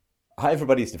Hi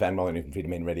everybody, it's Stefan Molyneux from Freedom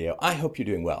Main Radio. I hope you're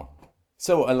doing well.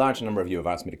 So a large number of you have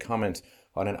asked me to comment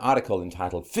on an article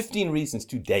entitled 15 Reasons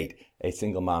to Date a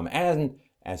Single Mom, and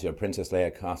as your Princess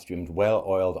Leia costumed,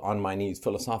 well-oiled, on my knees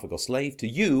philosophical slave to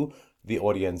you, the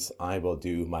audience, I will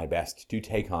do my best to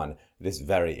take on this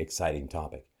very exciting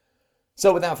topic.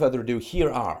 So without further ado,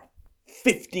 here are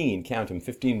 15, count them,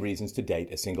 15 reasons to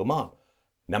date a single mom.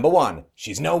 Number 1,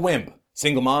 she's no wimp.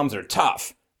 Single moms are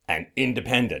tough and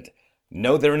independent.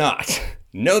 No, they're not.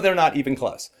 No, they're not even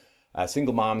close.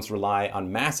 Single moms rely on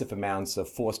massive amounts of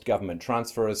forced government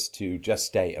transfers to just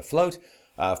stay afloat,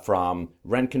 from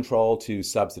rent control to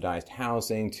subsidized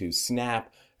housing to SNAP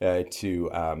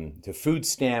to food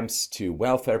stamps to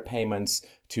welfare payments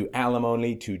to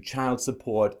alimony to child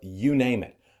support, you name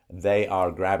it. They are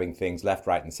grabbing things left,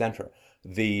 right, and center.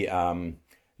 The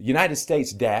United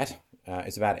States debt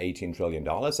is about $18 trillion,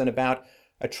 and about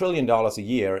 $1 trillion a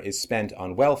year is spent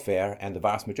on welfare, and the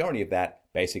vast majority of that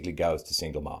basically goes to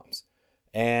single moms.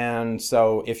 And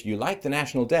so if you like the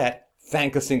national debt,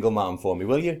 thank a single mom for me,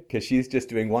 will you? Because she's just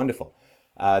doing wonderful.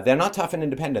 They're not tough and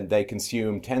independent. They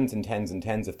consume tens and tens and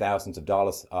tens of thousands of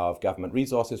dollars of government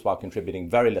resources while contributing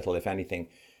very little, if anything,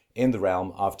 in the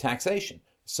realm of taxation.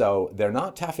 So they're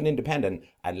not tough and independent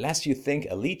unless you think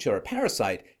a leech or a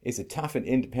parasite is a tough and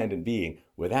independent being.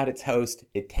 Without its host,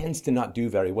 it tends to not do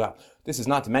very well. This is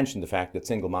not to mention the fact that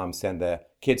single moms send their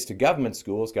kids to government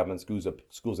schools. Government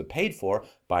schools are paid for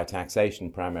by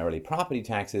taxation, primarily property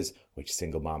taxes, which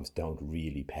single moms don't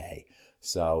really pay.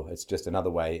 So it's just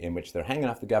another way in which they're hanging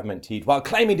off the government teat while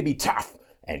claiming to be tough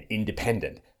and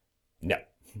independent. No.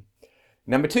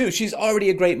 Number 2, she's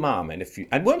already a great mom.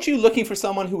 And weren't you looking for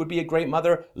someone who would be a great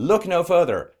mother? Look no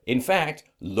further. In fact,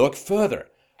 look further.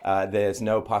 There's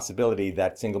no possibility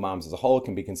that single moms as a whole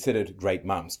can be considered great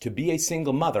moms. To be a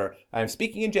single mother, I'm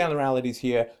speaking in generalities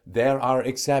here, there are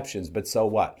exceptions, but so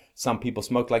what? Some people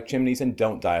smoke like chimneys and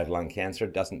don't die of lung cancer.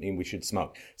 Doesn't mean we should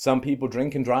smoke. Some people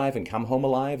drink and drive and come home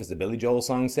alive, as the Billy Joel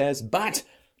song says, but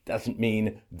doesn't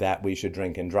mean that we should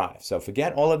drink and drive. So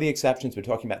forget all of the exceptions. We're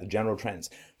talking about the general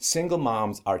trends. Single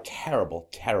moms are terrible,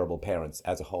 terrible parents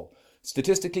as a whole.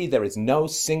 Statistically, there is no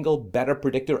single better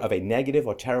predictor of a negative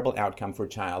or terrible outcome for a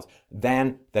child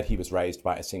than that he was raised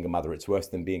by a single mother. It's worse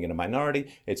than being in a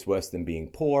minority. It's worse than being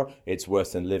poor. It's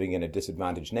worse than living in a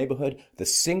disadvantaged neighborhood. The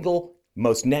single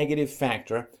most negative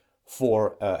factor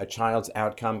for a child's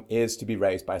outcome is to be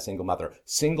raised by a single mother.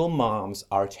 Single moms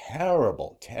are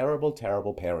terrible, terrible,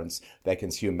 terrible parents. They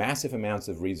consume massive amounts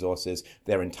of resources.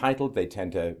 They're entitled. They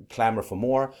tend to clamor for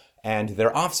more. And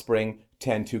their offspring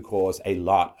tend to cause a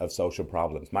lot of social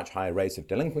problems. Much higher rates of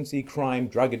delinquency, crime,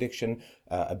 drug addiction,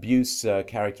 abuse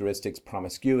characteristics,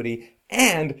 promiscuity,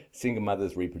 and single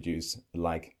mothers reproduce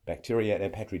like bacteria in a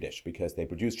petri dish because they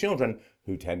produce children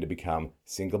who tend to become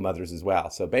single mothers as well.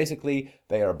 So basically,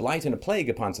 they are a blight and a plague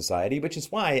upon society, which is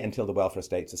why, until the welfare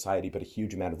state, society put a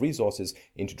huge amount of resources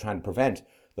into trying to prevent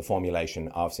the formulation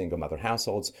of single mother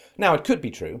households. Now, it could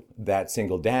be true that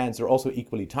single dads are also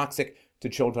equally toxic to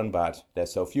children, but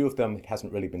there's so few of them, it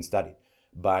hasn't really been studied.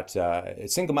 But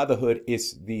single motherhood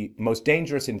is the most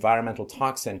dangerous environmental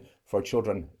toxin for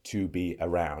children to be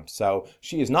around. So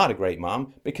she is not a great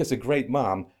mom because a great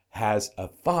mom has a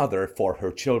father for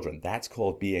her children. That's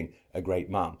called being a great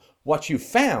mom. What you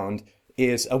found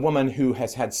is a woman who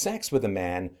has had sex with a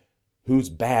man who's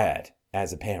bad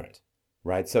as a parent,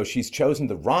 right? So she's chosen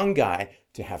the wrong guy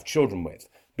to have children with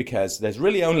because there's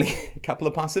really only a couple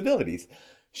of possibilities.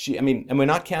 And we're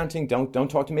not counting, don't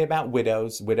talk to me about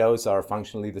widows. Widows are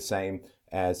functionally the same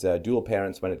as dual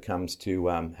parents when it comes to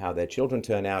how their children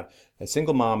turn out. A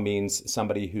single mom means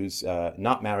somebody who's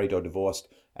not married or divorced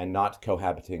and not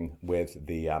cohabiting with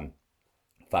the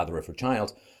father of her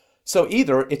child. So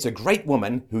either it's a great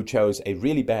woman who chose a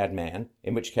really bad man,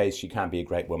 in which case she can't be a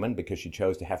great woman because she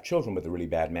chose to have children with a really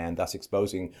bad man, thus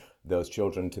exposing those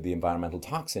children to the environmental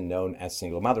toxin known as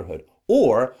single motherhood.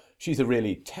 Or she's a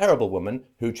really terrible woman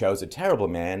who chose a terrible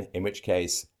man, in which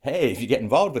case, hey, if you get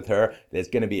involved with her, there's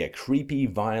going to be a creepy,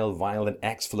 vile, violent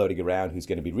ex floating around who's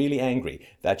going to be really angry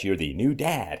that you're the new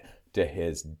dad to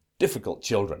his difficult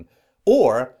children.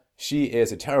 Or she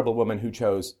is a terrible woman who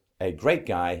chose a great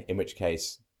guy, in which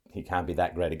case he can't be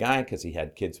that great a guy because he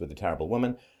had kids with a terrible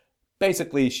woman.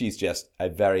 Basically, she's just a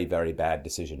very, very bad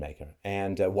decision maker.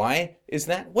 And why is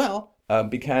that? Well,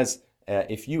 because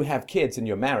if you have kids and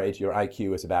you're married, your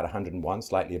IQ is about 101,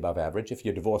 slightly above average. If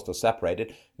you're divorced or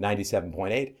separated,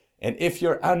 97.8. And if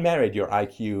you're unmarried, your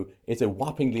IQ is a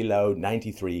whoppingly low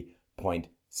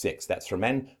 93.6. That's for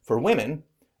men. For women,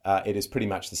 it is pretty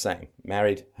much the same.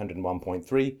 Married,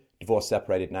 101.3. Divorced,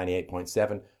 separated,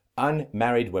 98.7.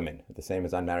 Unmarried women, the same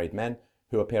as unmarried men,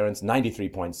 who are parents,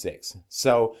 93.6.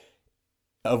 So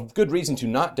a good reason to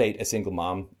not date a single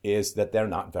mom is that they're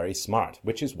not very smart,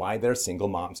 which is why they're single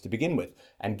moms to begin with.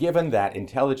 And given that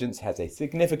intelligence has a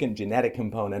significant genetic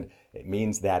component, it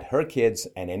means that her kids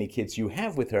and any kids you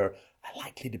have with her are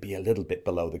likely to be a little bit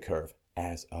below the curve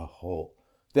as a whole.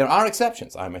 There are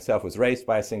exceptions. I myself was raised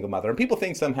by a single mother, and people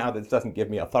think somehow this doesn't give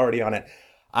me authority on it.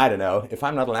 I don't know. If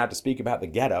I'm not allowed to speak about the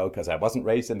ghetto because I wasn't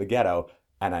raised in the ghetto,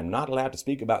 and I'm not allowed to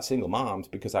speak about single moms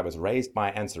because I was raised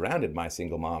by and surrounded by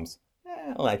single moms,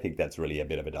 well, I think that's really a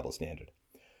bit of a double standard.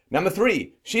 Number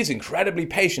 3, she's incredibly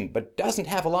patient but doesn't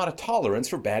have a lot of tolerance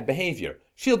for bad behavior.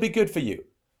 She'll be good for you.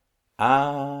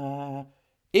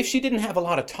 If she didn't have a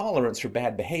lot of tolerance for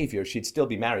bad behavior, she'd still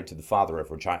be married to the father of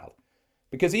her child.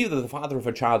 Because either the father of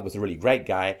her child was a really great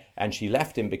guy and she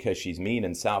left him because she's mean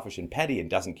and selfish and petty and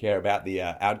doesn't care about the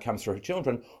outcomes for her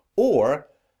children, or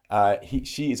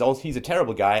he's a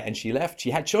terrible guy and she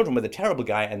had children with a terrible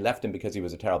guy and left him because he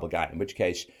was a terrible guy, in which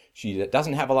case she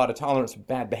doesn't have a lot of tolerance for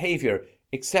bad behavior,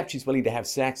 except she's willing to have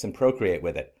sex and procreate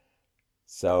with it.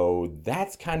 So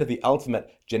that's kind of the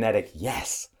ultimate genetic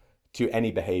yes to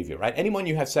any behavior, right? Anyone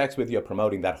you have sex with, you're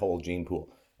promoting that whole gene pool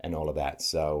and all of that.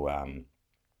 So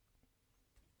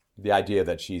the idea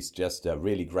that she's just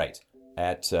really great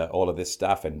at all of this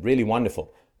stuff and really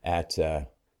wonderful at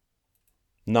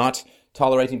not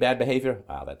tolerating bad behavior,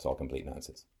 that's all complete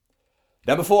nonsense.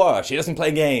 Number 4, she doesn't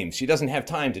play games. She doesn't have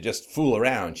time to just fool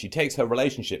around. She takes her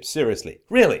relationship seriously.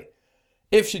 Really?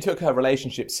 If she took her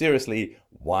relationship seriously,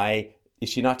 why is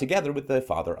she not together with the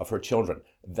father of her children?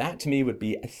 That to me would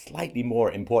be a slightly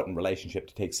more important relationship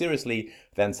to take seriously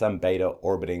than some beta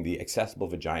orbiting the accessible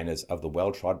vaginas of the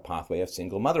well-trod pathway of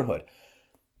single motherhood.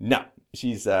 No,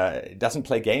 she doesn't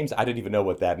play games. I don't even know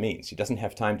what that means. She doesn't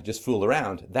have time to just fool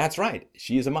around. That's right.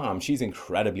 She is a mom. She's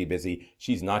incredibly busy.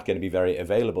 She's not going to be very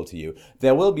available to you.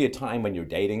 There will be a time when you're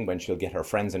dating when she'll get her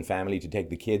friends and family to take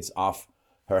the kids off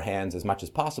her hands as much as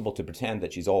possible to pretend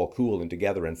that she's all cool and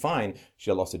together and fine.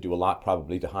 She'll also do a lot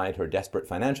probably to hide her desperate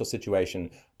financial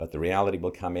situation, but the reality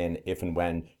will come in if and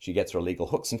when she gets her legal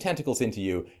hooks and tentacles into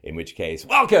you, in which case,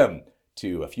 welcome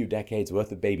to a few decades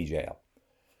worth of baby jail.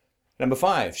 Number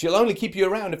 5, she'll only keep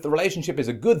you around if the relationship is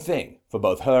a good thing for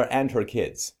both her and her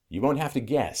kids. You won't have to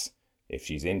guess if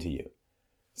she's into you.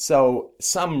 So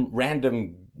some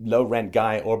random low-rent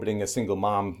guy orbiting a single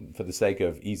mom for the sake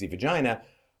of easy vagina,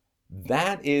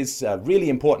 that is really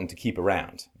important to keep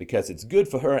around because it's good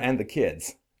for her and the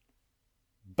kids.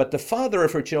 But the father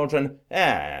of her children,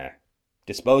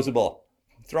 disposable.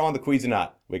 Throw on the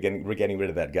Cuisinart. We're getting rid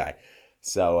of that guy.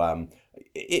 So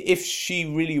if she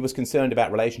really was concerned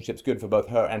about relationships good for both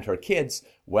her and her kids,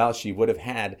 well, she would have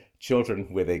had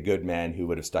children with a good man who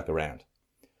would have stuck around.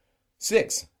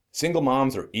 6, single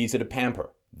moms are easy to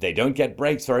pamper. They don't get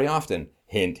breaks very often.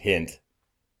 Hint, hint.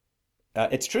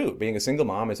 It's true. Being a single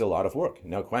mom is a lot of work,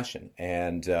 no question.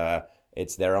 And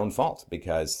it's their own fault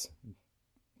because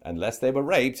unless they were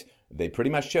raped, they pretty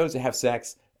much chose to have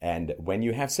sex. And when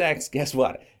you have sex, guess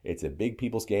what? It's a big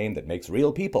people's game that makes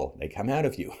real people. They come out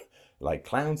of you like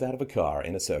clowns out of a car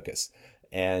in a circus.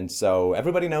 And so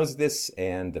everybody knows this,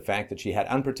 and the fact that she had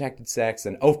unprotected sex,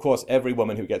 and of course every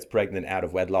woman who gets pregnant out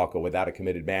of wedlock or without a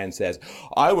committed man says,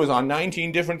 I was on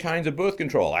 19 different kinds of birth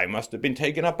control. I must have been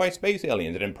taken up by space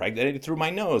aliens and impregnated through my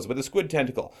nose with a squid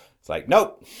tentacle. It's like,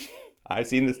 nope, I've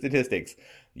seen the statistics.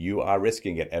 You are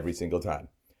risking it every single time.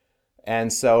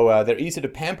 And so they're easy to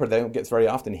pamper. They don't get very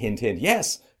often. Hint, hint.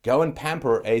 Yes, go and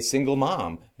pamper a single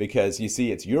mom because, you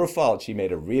see, it's your fault she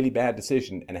made a really bad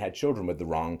decision and had children with the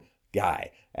wrong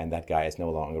guy. And that guy is no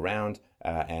longer around,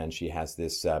 and she has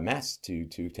this mess to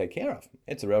take care of.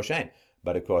 It's a real shame.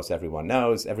 But, of course, every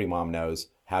mom knows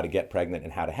how to get pregnant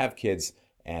and how to have kids.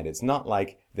 And it's not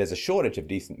like there's a shortage of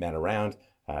decent men around.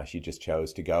 She just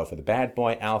chose to go for the bad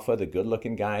boy alpha, the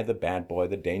good-looking guy, the bad boy,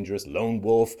 the dangerous lone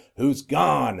wolf who's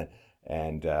gone.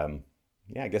 And,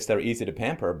 I guess they're easy to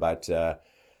pamper, but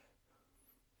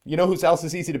you know who else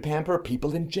is easy to pamper?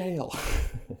 People in jail.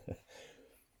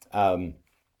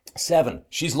 7,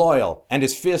 she's loyal and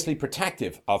is fiercely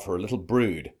protective of her little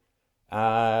brood.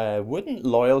 Wouldn't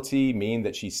loyalty mean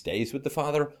that she stays with the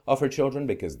father of her children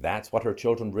because that's what her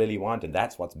children really want and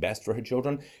that's what's best for her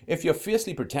children? If you're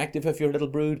fiercely protective of your little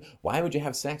brood, why would you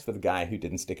have sex with a guy who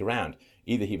didn't stick around?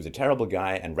 Either he was a terrible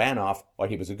guy and ran off, or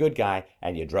he was a good guy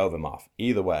and you drove him off.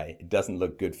 Either way, it doesn't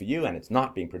look good for you and it's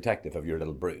not being protective of your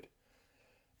little brood.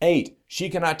 8, she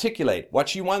can articulate what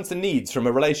she wants and needs from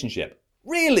a relationship.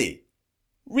 Really?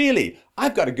 Really?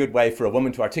 I've got a good way for a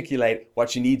woman to articulate what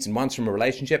she needs and wants from a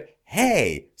relationship.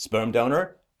 Hey, sperm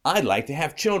donor, I'd like to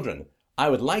have children. I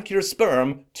would like your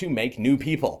sperm to make new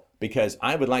people. because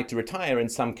I would like to retire in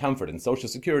some comfort, and Social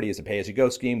Security is a pay-as-you-go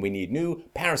scheme. We need new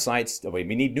parasites. We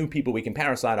need new people we can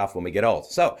parasite off when we get old.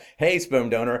 So, hey, sperm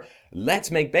donor,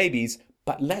 let's make babies,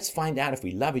 but let's find out if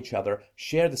we love each other,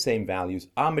 share the same values,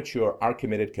 are mature, are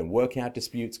committed, can work out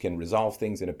disputes, can resolve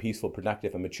things in a peaceful,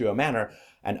 productive, and mature manner,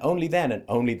 and only then, and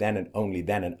only then, and only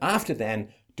then, and after then,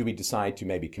 do we decide to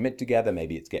maybe commit together?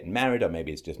 Maybe it's getting married, or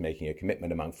maybe it's just making a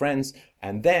commitment among friends.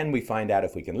 And then we find out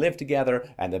if we can live together,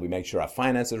 and then we make sure our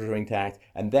finances are intact.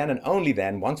 And then and only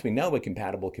then, once we know we're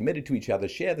compatible, committed to each other,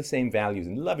 share the same values,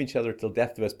 and love each other till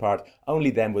death do us part, only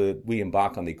then will we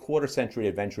embark on the quarter-century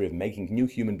adventure of making new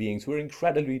human beings who are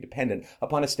incredibly dependent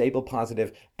upon a stable,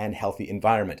 positive, and healthy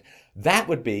environment. That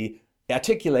would be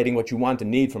articulating what you want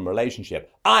and need from a relationship.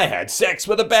 I had sex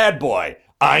with a bad boy.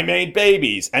 I made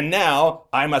babies, and now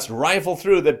I must rifle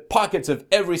through the pockets of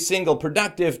every single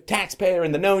productive taxpayer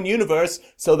in the known universe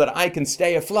so that I can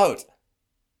stay afloat.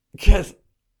 Because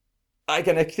I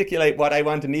can articulate what I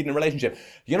want to need in a relationship.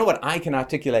 You know what I can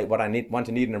articulate what I want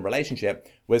to need in a relationship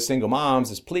with single moms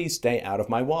is, please stay out of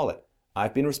my wallet.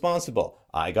 I've been responsible.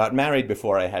 I got married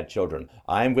before I had children.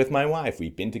 I'm with my wife.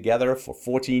 We've been together for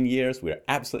 14 years. We're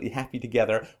absolutely happy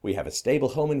together. We have a stable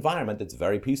home environment that's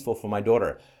very peaceful for my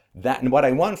daughter. That and what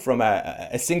I want from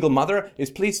a single mother is,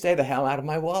 please stay the hell out of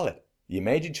my wallet. You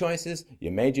made your choices,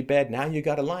 you made your bed, now you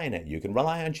got to lie in it. You can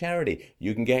rely on charity.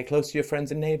 You can get close to your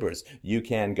friends and neighbors. You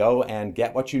can go and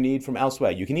get what you need from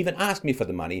elsewhere. You can even ask me for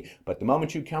the money, but the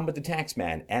moment you come with the tax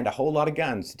man and a whole lot of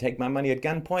guns to take my money at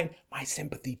gunpoint, my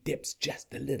sympathy dips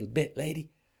just a little bit,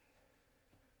 lady.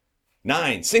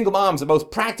 9. Single moms are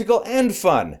both practical and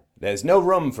fun. There's no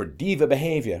room for diva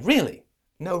behavior. Really,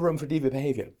 no room for diva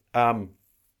behavior.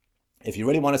 If you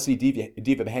really want to see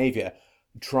diva behavior,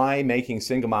 try making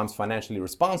single moms financially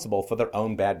responsible for their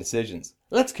own bad decisions.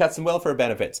 Let's cut some welfare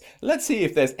benefits. Let's see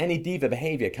if there's any diva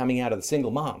behavior coming out of the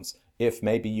single moms. If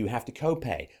maybe you have to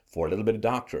co-pay for a little bit of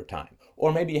doctor time,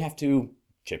 or maybe you have to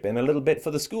chip in a little bit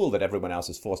for the school that everyone else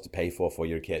is forced to pay for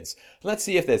your kids. Let's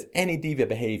see if there's any diva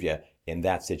behavior in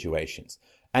that situations.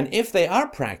 And if they are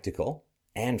practical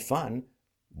and fun,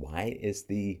 why is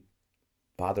the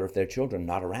father of their children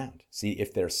not around? See,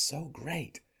 if they're so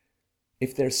great,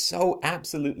 if they're so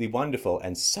absolutely wonderful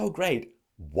and so great,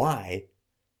 why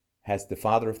has the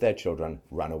father of their children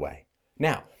run away?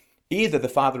 Now, either the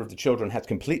father of the children has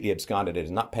completely absconded and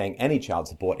is not paying any child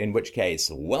support, in which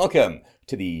case, welcome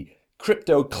to the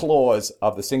crypto clause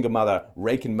of the single mother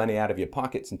raking money out of your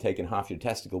pockets and taking half your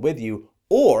testicle with you,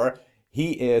 or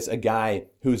he is a guy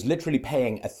who's literally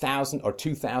paying $1,000 or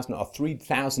 $2,000 or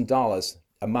 $3,000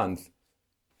 a month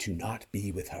to not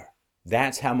be with her.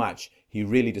 That's how much he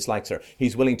really dislikes her.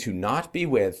 He's willing to not be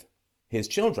with his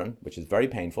children, which is very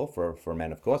painful for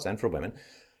men, of course, and for women.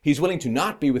 He's willing to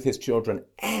not be with his children,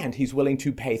 and he's willing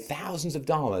to pay thousands of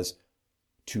dollars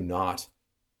to not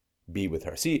be with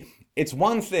her. See, it's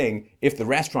one thing if the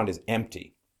restaurant is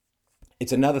empty.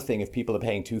 It's another thing if people are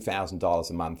paying $2,000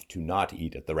 a month to not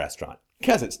eat at the restaurant,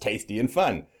 because it's tasty and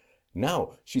fun.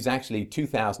 No, she's actually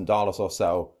 $2,000 or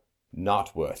so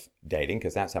not worth dating,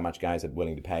 because that's how much guys are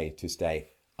willing to pay to stay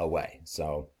away.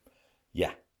 So,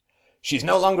 yeah. She's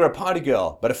no longer a party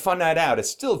girl, but a fun night out is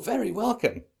still very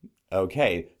welcome.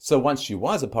 Okay, so once she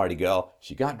was a party girl,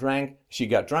 she got drunk,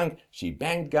 she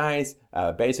banged guys.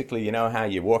 Basically, you know how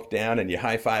you walk down and you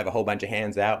high-five a whole bunch of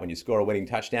hands out when you score a winning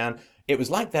touchdown? It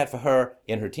was like that for her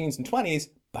in her teens and 20s,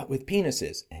 but with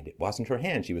penises. And it wasn't her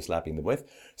hand she was slapping them with.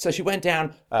 So she went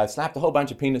down, slapped a whole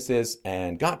bunch of penises,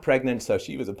 and got pregnant. So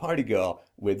she was a party girl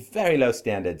with very low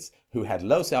standards, who had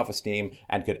low self-esteem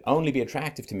and could only be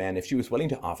attractive to men if she was willing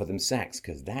to offer them sex,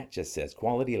 because that just says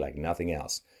quality like nothing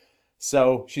else.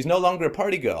 So she's no longer a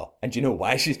party girl. And do you know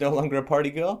why she's no longer a party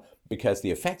girl? Because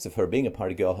the effects of her being a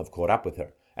party girl have caught up with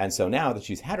her. And so now that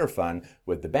she's had her fun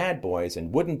with the bad boys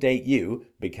and wouldn't date you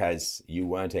because you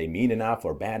weren't a mean enough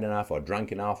or bad enough or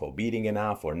drunk enough or beating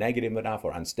enough or negative enough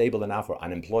or unstable enough or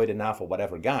unemployed enough or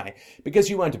whatever guy, because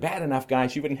you weren't a bad enough guy,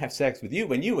 she wouldn't have sex with you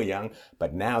when you were young.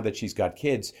 But now that she's got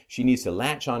kids, she needs to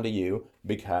latch onto you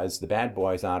because the bad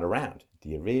boys aren't around. Do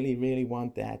you really, really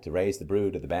want that, to raise the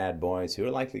brood of the bad boys who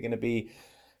are likely going to be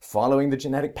following the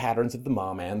genetic patterns of the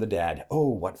mom and the dad? Oh,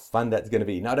 what fun that's going to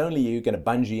be. Not only are you going to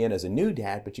bungee in as a new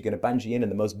dad, but you're going to bungee in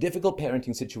the most difficult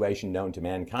parenting situation known to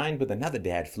mankind, with another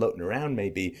dad floating around,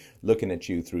 maybe looking at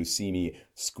you through seamy,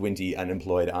 squinty,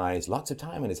 unemployed eyes, lots of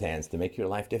time on his hands to make your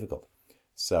life difficult.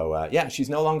 So, yeah, she's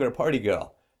no longer a party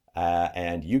girl,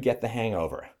 and you get the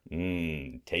hangover.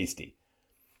 Tasty.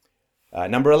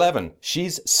 Number 11,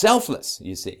 she's selfless,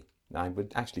 you see. I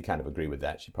would actually kind of agree with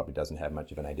that. She probably doesn't have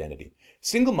much of an identity.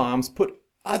 Single moms put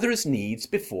others' needs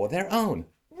before their own.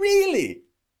 Really?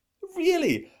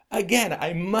 Really? Again,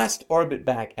 I must orbit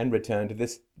back and return to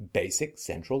this basic,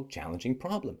 central, challenging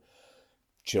problem.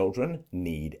 Children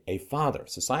need a father.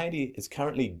 Society is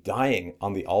currently dying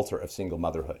on the altar of single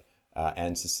motherhood,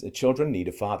 and children need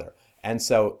a father. And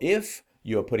so if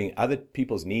you're putting other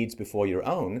people's needs before your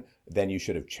own, then you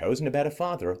should have chosen a better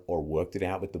father or worked it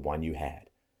out with the one you had.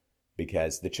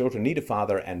 Because the children need a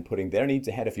father, and putting their needs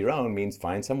ahead of your own means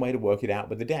find some way to work it out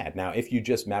with the dad. Now, if you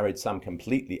just married some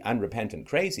completely unrepentant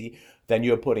crazy, then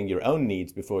you're putting your own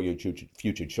needs before your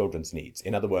future children's needs.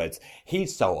 In other words,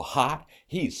 he's so hot,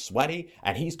 he's sweaty,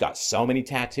 and he's got so many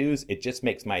tattoos, it just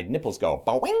makes my nipples go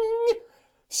boing.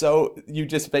 So you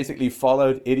just basically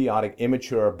followed idiotic,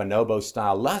 immature,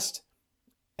 bonobo-style lust,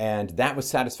 and that was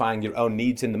satisfying your own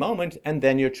needs in the moment, and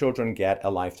then your children get a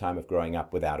lifetime of growing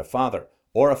up without a father.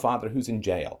 Or a father who's in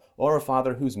jail, or a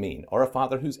father who's mean, or a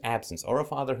father who's absent, or a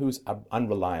father who's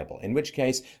unreliable, in which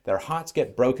case their hearts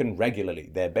get broken regularly.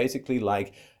 They're basically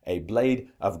like a blade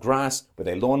of grass with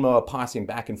a lawnmower passing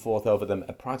back and forth over them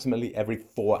approximately every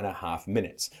 4.5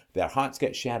 minutes. Their hearts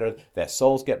get shattered, their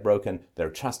souls get broken, their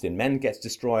trust in men gets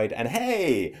destroyed, and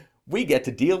hey, we get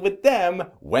to deal with them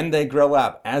when they grow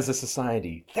up as a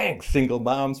society. Thanks, single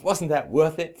moms. Wasn't that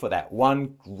worth it for that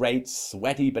one great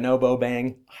sweaty bonobo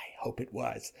bang? I hope it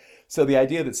was. So the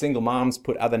idea that single moms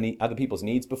put other people's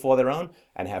needs before their own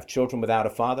and have children without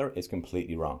a father is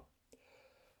completely wrong.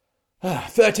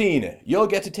 13. You'll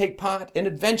get to take part in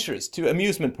adventures to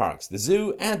amusement parks, the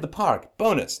zoo, and the park.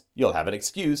 Bonus, you'll have an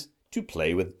excuse to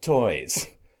play with toys.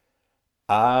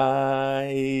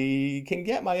 I can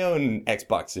get my own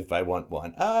Xbox if I want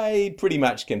one. I pretty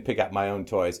much can pick up my own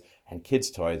toys, and kids'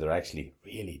 toys are actually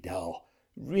really dull.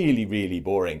 Really, really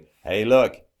boring. Hey,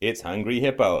 look, it's Hungry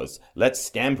Hippos. Let's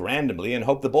scamp randomly and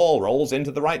hope the ball rolls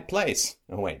into the right place.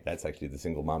 Oh, wait, that's actually the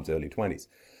single mom's early 20s.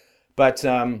 But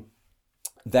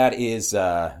that is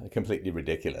completely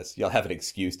ridiculous. You'll have an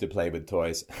excuse to play with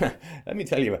toys. Let me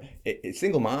tell you,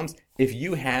 single moms, if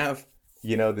you have,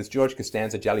 this George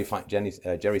Costanza, Jerry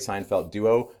Seinfeld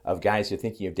duo of guys you're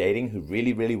thinking of dating who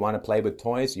really, really want to play with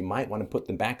toys, you might want to put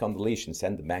them back on the leash and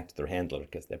send them back to their handler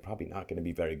because they're probably not going to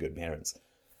be very good parents.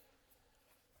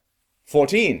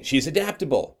 14. She's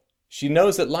adaptable. She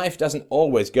knows that life doesn't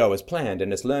always go as planned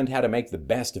and has learned how to make the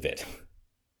best of it.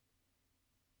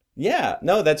 Yeah,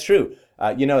 no, that's true.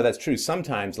 That's true.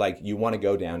 Sometimes, like, you want to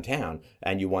go downtown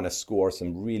and you want to score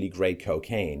some really great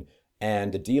cocaine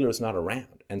and the dealer's not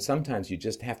around. And sometimes you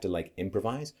just have to, like,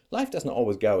 improvise. Life doesn't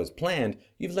always go as planned.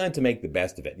 You've learned to make the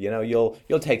best of it.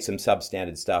 You'll take some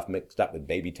substandard stuff mixed up with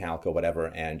baby talc or whatever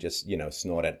and just,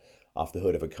 snort it off the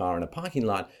hood of a car in a parking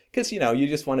lot because, you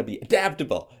just want to be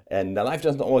adaptable and life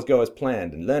doesn't always go as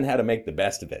planned and learn how to make the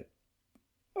best of it.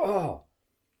 Oh.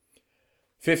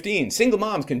 15. Single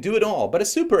moms can do it all, but are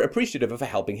super appreciative of a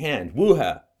helping hand. Woo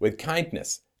her with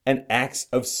kindness and acts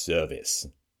of service.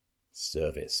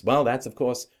 Service. Well, that's, of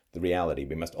course, the reality.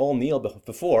 We must all kneel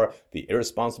before the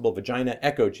irresponsible vagina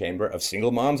echo chamber of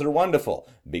single moms are wonderful.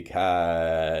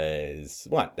 Because,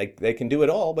 what? They can do it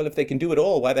all, but if they can do it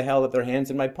all, why the hell have their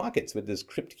hands in my pockets with this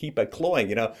crypt keeper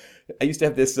clawing? I used to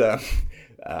have this,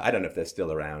 I don't know if they're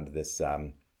still around, this...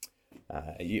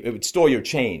 it would store your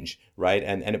change, right?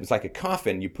 And it was like a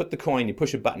coffin. You put the coin, you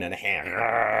push a button, and a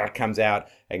hand comes out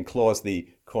and claws the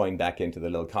coin back into the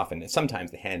little coffin.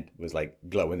 Sometimes the hand was like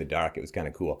glow in the dark. It was kind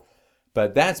of cool.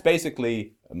 But that's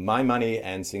basically my money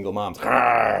and single moms.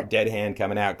 Dead hand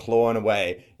coming out, clawing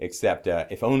away. Except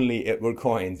if only it were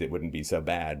coins, it wouldn't be so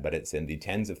bad. But it's in the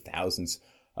tens of thousands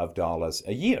of dollars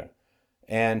a year.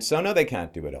 And so, no, they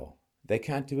can't do it all. They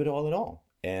can't do it all at all.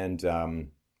 And...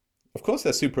 of course,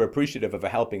 they're super appreciative of a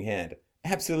helping hand.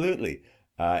 Absolutely.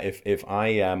 If I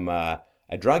am a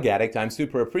drug addict, I'm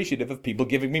super appreciative of people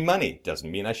giving me money.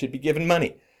 Doesn't mean I should be given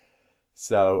money.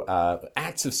 So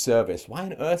acts of service. Why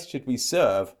on earth should we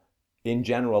serve, in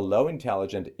general,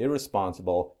 low-intelligent,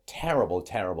 irresponsible, terrible,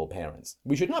 terrible parents?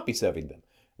 We should not be serving them.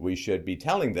 We should be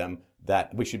telling them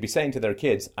that we should be saying to their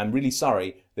kids, I'm really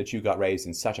sorry that you got raised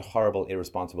in such a horrible,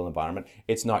 irresponsible environment.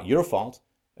 It's not your fault.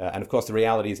 And of course, the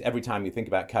reality is every time you think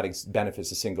about cutting benefits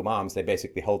to single moms, they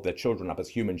basically hold their children up as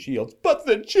human shields. But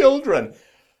the children!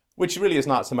 Which really is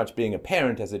not so much being a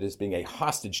parent as it is being a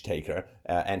hostage taker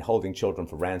and holding children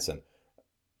for ransom.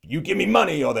 You give me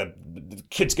money or the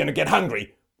kid's going to get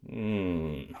hungry.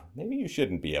 Maybe you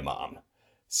shouldn't be a mom.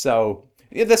 So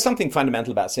there's something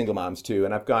fundamental about single moms too.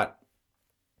 And I've got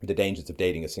the dangers of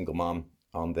dating a single mom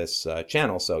on this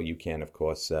channel. So you can, of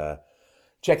course,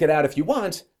 check it out if you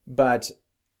want. But...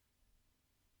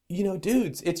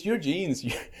 dudes, it's your genes.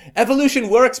 Evolution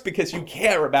works because you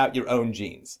care about your own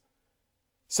genes.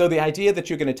 So the idea that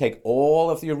you're going to take all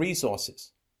of your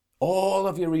resources, all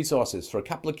of your resources. For a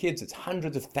couple of kids, it's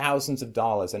hundreds of thousands of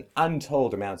dollars and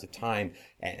untold amounts of time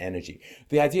and energy.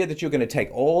 The idea that you're going to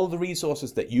take all the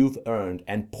resources that you've earned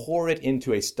and pour it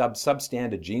into a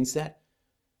substandard gene set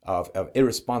of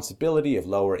irresponsibility, of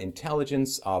lower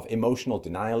intelligence, of emotional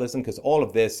denialism, because all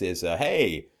of this is,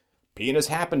 hey, penis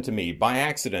happened to me by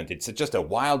accident. It's just a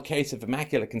wild case of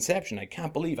immaculate conception. I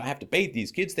can't believe I have to bathe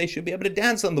these kids. They should be able to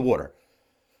dance on the water.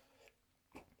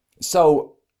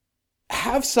 So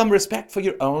have some respect for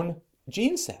your own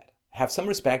gene set. Have some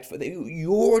respect for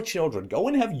your children. Go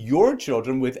and have your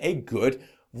children with a good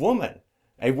woman.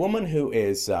 A woman who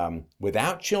is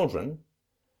without children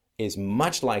is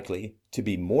much likely to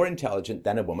be more intelligent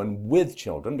than a woman with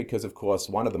children, because, of course,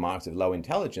 one of the marks of low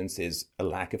intelligence is a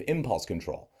lack of impulse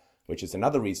control, which is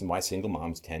another reason why single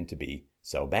moms tend to be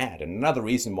so bad. And another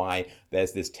reason why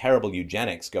there's this terrible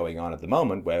eugenics going on at the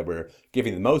moment, where we're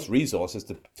giving the most resources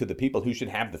to the people who should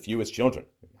have the fewest children.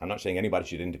 I'm not saying anybody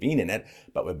should intervene in it,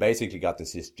 but we've basically got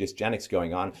this eugenics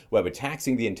going on, where we're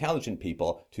taxing the intelligent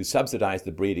people to subsidize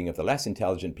the breeding of the less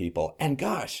intelligent people. And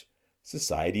gosh,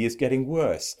 society is getting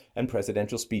worse, and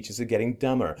presidential speeches are getting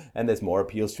dumber, and there's more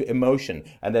appeals to emotion,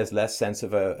 and there's less sense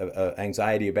of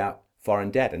anxiety about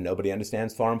foreign debt, and nobody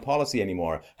understands foreign policy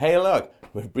anymore. Hey, look,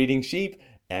 we're breeding sheep,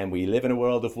 and we live in a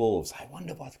world of wolves. I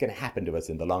wonder what's going to happen to us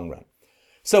in the long run.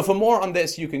 So for more on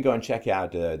this, you can go and check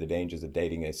out the dangers of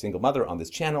dating a single mother on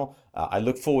this channel. I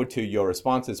look forward to your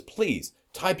responses. Please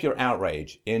type your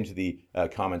outrage into the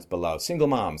comments below. Single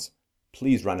moms,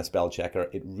 please run a spell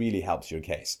checker. It really helps your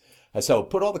case. So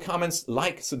put all the comments,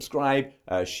 like, subscribe,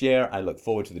 share. I look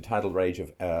forward to the tidal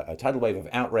wave of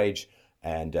outrage.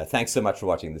 And thanks so much for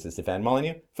watching. This is Stefan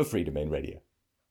Molyneux for Free Domain Radio.